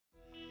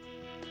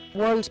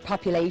World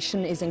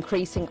population is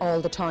increasing all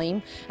the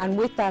time, and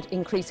with that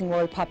increasing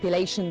world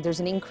population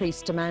there's an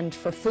increased demand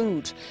for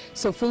food.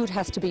 So food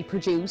has to be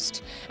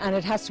produced, and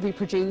it has to be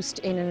produced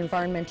in an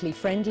environmentally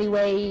friendly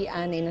way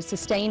and in a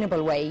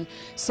sustainable way.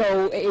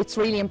 So it's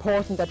really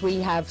important that we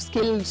have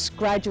skilled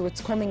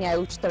graduates coming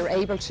out that are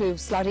able to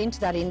slot into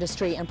that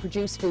industry and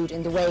produce food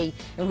in the way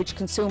in which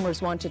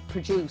consumers want it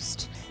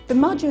produced. The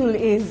module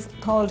is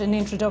called an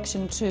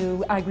Introduction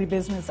to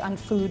Agribusiness and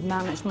Food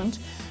Management,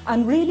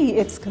 and really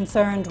it's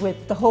concerned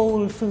with the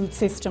whole food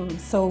system,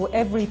 so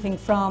everything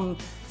from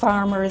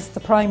farmers, the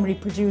primary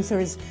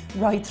producers,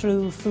 right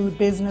through food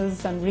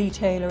business and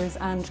retailers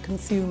and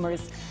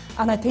consumers.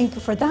 And I think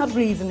for that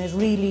reason it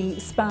really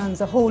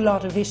spans a whole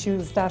lot of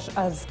issues that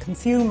as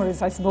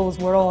consumers I suppose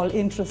we're all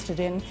interested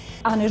in,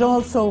 and it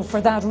also for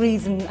that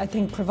reason I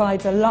think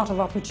provides a lot of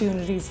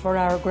opportunities for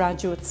our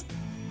graduates.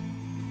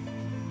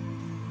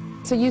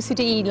 So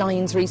UCD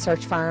Lyons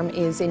Research Farm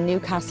is in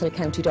Newcastle,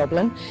 County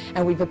Dublin,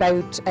 and we've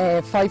about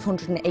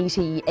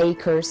 580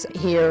 acres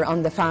here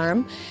on the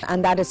farm,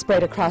 and that is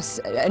spread across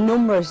a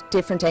number of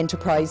different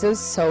enterprises,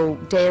 so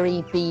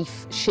dairy,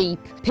 beef, sheep,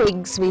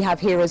 pigs we have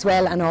here as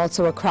well, and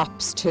also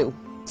crops too.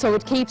 So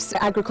it keeps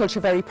agriculture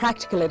very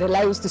practical. It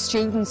allows the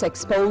students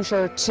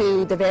exposure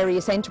to the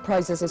various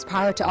enterprises as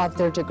part of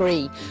their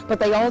degree, but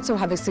they also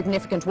have a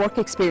significant work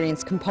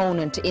experience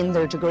component in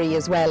their degree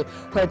as well,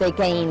 where they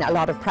gain a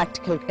lot of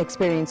practical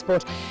experience.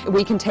 But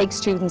we can take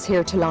students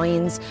here to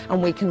Lyons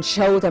and we can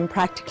show them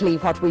practically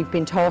what we've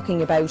been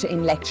talking about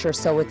in lecture,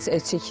 so it's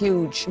a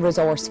huge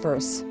resource for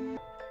us.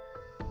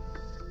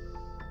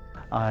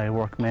 I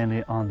work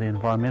mainly on the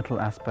environmental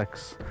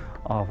aspects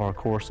of our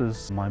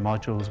courses. My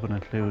modules would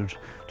include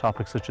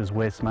topics such as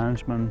waste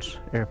management,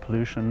 air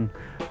pollution,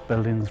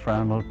 buildings for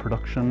animal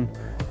production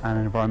and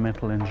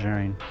environmental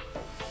engineering.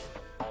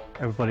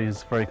 Everybody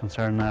is very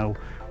concerned now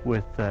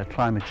with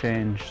climate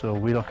change, so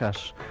we look at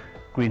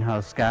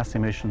greenhouse gas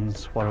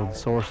emissions, what are the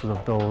sources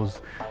of those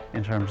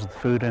in terms of the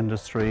food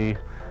industry,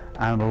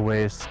 animal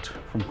waste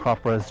from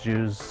crop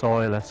residues,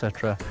 soil,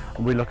 etc.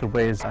 And we look at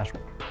ways at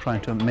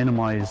trying to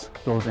minimise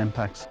those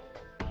impacts.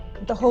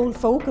 The whole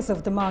focus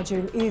of the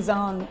module is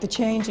on the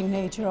changing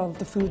nature of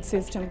the food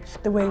system,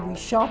 the way we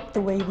shop,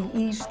 the way we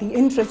eat, the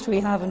interest we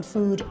have in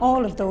food.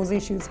 All of those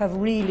issues have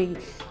really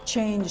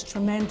changed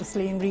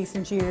tremendously in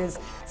recent years.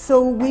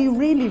 So we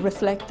really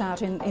reflect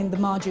that in the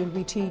module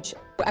we teach.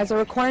 As a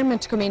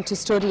requirement to come in to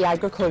study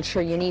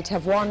agriculture, you need to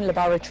have one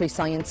laboratory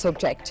science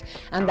subject,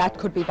 and that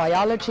could be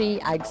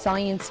biology, ag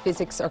science,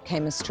 physics or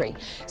chemistry.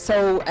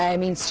 So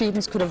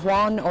students could have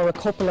one or a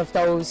couple of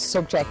those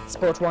subjects,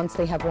 but once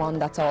they have one,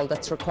 that's all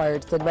that's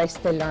required. The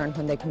rest they learn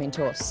when they come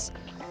into us.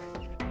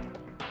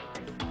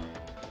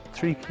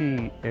 Three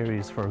key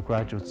areas for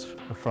graduates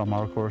from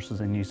our courses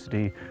in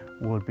UCD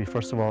would be,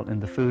 first of all, in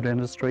the food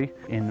industry,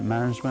 in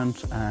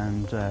management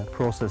and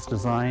process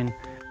design.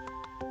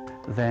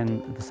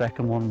 Then the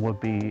second one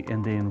would be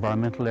in the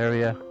environmental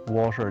area,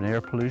 water and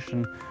air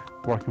pollution,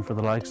 working for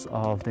the likes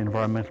of the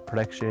environmental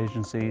protection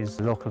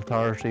agencies, local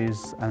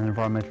authorities and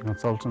environmental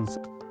consultants.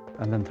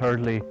 And then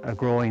thirdly, a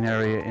growing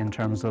area in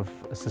terms of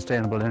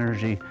sustainable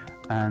energy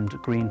and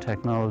green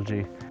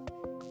technology.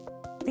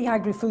 The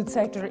agri-food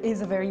sector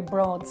is a very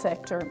broad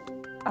sector,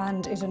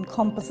 and it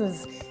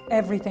encompasses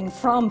everything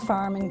from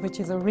farming, which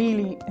is a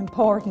really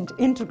important,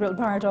 integral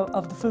part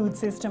of the food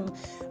system,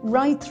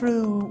 right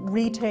through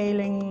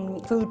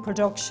retailing, food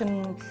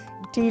production,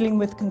 dealing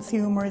with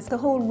consumers, the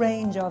whole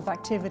range of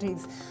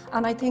activities.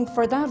 And I think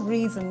for that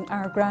reason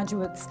our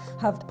graduates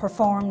have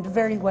performed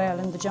very well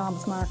in the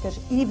jobs market,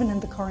 even in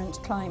the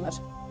current climate.